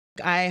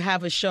I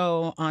have a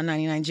show on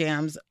 99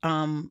 Jamz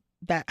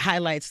that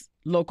highlights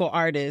local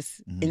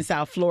artists in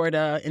South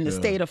Florida, in the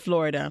state of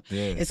Florida.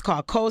 It's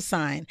called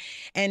Cosign.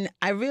 And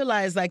I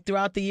realized, like,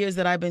 throughout the years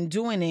that I've been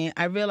doing it,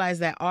 I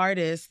realized that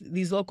artists,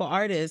 these local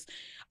artists,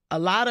 a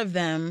lot of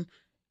them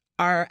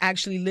are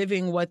actually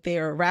living what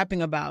they're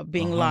rapping about,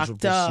 being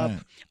locked up,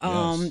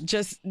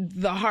 just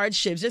the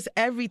hardships, just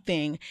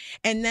everything.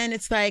 And then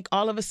it's like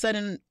all of a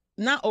sudden,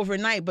 not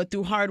overnight, but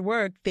through hard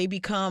work, they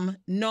become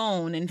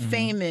known and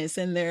famous,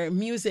 and their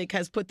music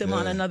has put them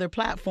on another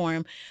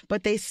platform,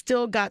 but they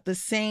still got the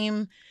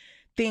same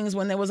things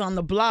when they was on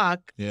the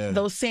block,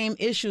 those same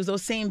issues,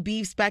 those same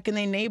beefs back in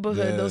their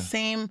neighborhood, those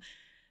same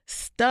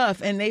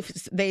stuff. And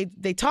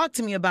they talk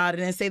to me about it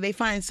and say they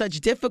find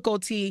such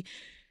difficulty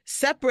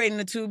separating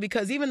the two,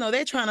 because even though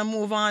they're trying to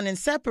move on and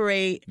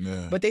separate,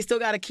 but they still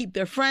got to keep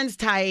their friends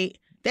tight,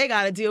 they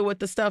got to deal with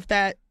the stuff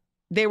that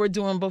they were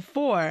doing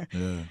before.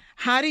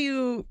 How do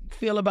you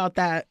feel about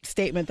that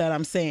statement that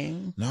I'm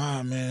saying?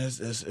 Nah, man,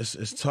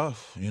 it's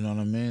tough. You know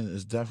what I mean?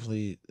 It's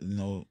definitely, you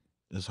know,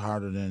 it's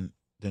harder than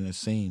it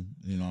seemed.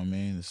 You know what I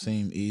mean? It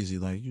seemed easy.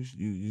 Like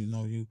you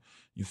know you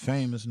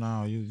famous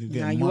now. You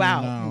getting money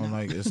out now.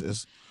 Like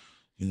it's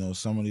you know,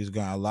 some of these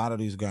guys, a lot of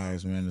these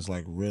guys, man, it's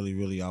like really,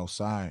 really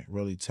outside,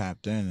 really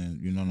tapped in,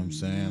 and you know what I'm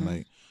saying?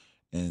 Like,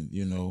 and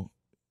you know,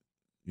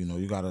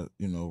 you gotta,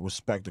 you know,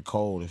 respect the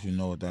code if you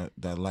know what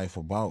that life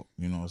about.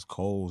 You know, it's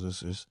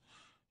codes, it's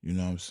you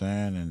know what I'm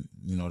saying, and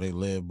you know they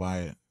live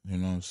by it. You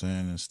know what I'm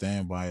saying, and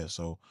stand by it.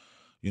 So,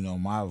 you know,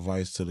 my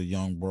advice to the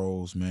young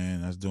bros,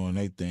 man, that's doing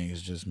their thing is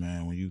just,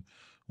 man, when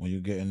you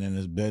getting in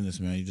this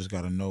business, man, you just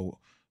gotta know.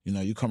 You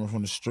know, you coming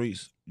from the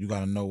streets, you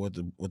gotta know what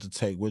to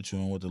take with you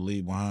and what to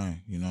leave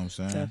behind. You know what I'm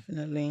saying?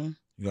 Definitely.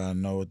 You gotta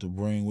know what to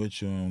bring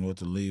with you and what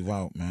to leave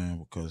out, man,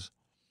 because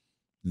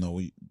you know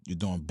you're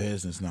doing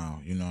business now.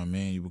 You know what I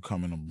mean? You're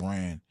becoming a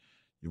brand.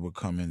 You're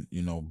becoming,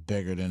 you know,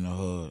 bigger than the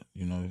hood.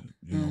 You know,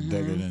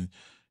 bigger than,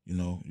 you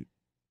know,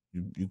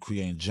 you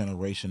creating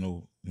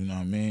generational, you know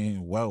what I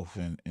mean, wealth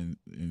and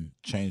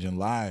changing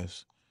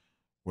lives,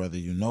 whether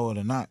you know it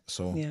or not.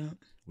 So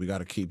we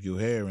gotta keep you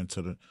here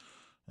into the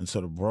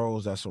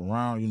bros that's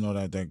around, you know,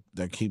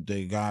 that keep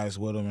their guys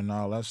with them and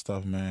all that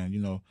stuff, man.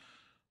 You know,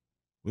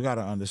 we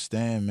gotta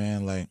understand,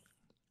 man, like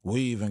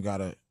we even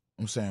gotta,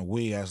 I'm saying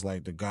we as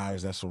like the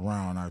guys that's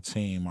around our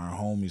team, our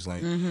homies,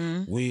 like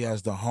we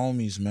as the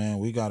homies, man,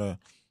 we gotta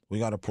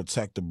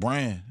protect the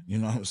brand. You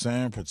know what I'm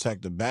saying?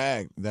 Protect the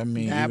bag. That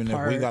means even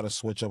if we gotta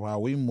switch up how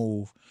we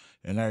move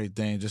and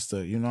everything, just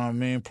to, you know what I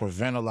mean,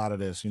 prevent a lot of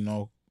this, you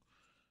know.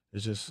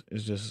 It's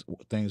just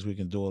things we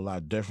can do a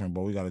lot different,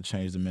 but we got to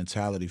change the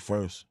mentality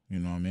first. You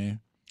know what I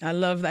mean? I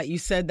love that you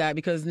said that,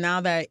 because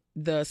now that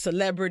the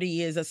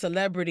celebrity is a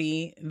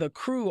celebrity, the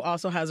crew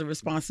also has a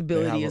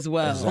responsibility as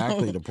well.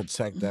 Exactly, to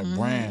protect that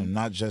brand,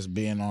 not just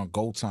being on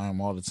go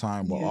time all the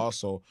time, but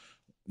also,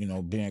 you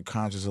know, being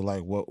conscious of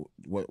like what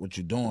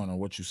you're doing or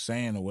what you're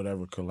saying or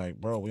whatever. Cause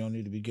like, bro, we don't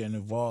need to be getting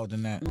involved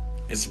in that.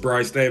 It's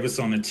Bryce Davis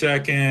on the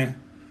check-in.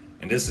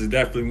 And this is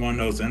definitely one of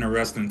those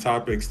interesting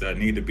topics that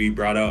need to be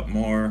brought up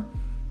more.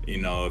 You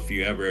know, if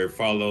you ever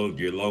followed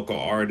your local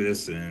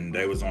artists and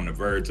they was on the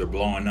verge of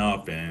blowing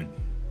up and,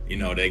 you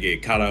know, they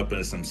get caught up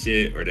in some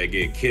shit or they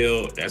get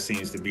killed, that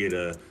seems to be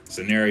the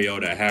scenario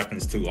that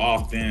happens too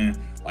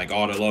often. Like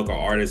all the local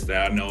artists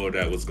that I know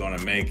that was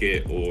gonna make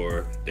it,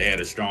 or they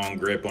had a strong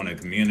grip on the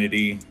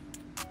community,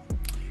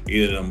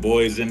 either them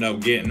boys end up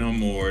getting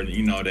them or,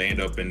 you know, they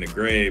end up in the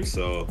grave.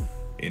 So,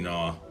 you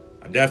know,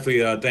 I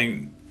definitely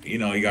think, you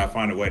know, you gotta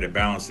find a way to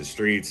balance the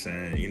streets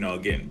and, you know,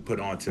 getting put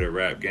onto the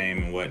rap game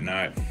and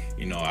whatnot.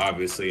 You know,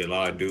 obviously a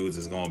lot of dudes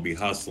is gonna be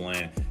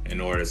hustling in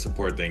order to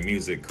support their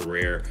music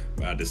career.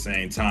 But at the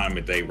same time,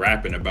 if they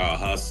rapping about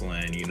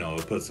hustling, you know,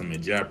 it puts them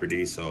in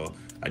jeopardy. So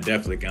I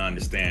definitely can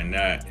understand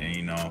that. And,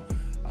 you know,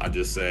 I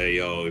just say,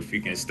 yo, if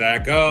you can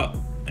stack up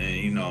and,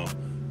 you know,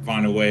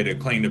 find a way to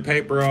clean the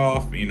paper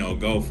off, you know,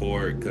 go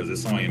for it, because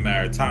it's only a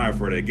matter of time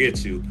before they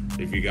get you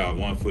if you got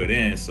 1 foot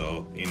in.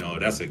 So, you know,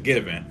 that's a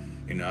given.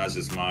 You know, that's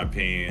just my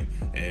opinion.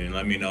 And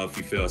let me know if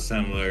you feel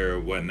similar or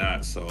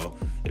whatnot. So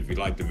if you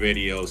like the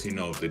videos, you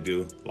know what to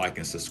do. Like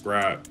and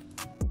subscribe.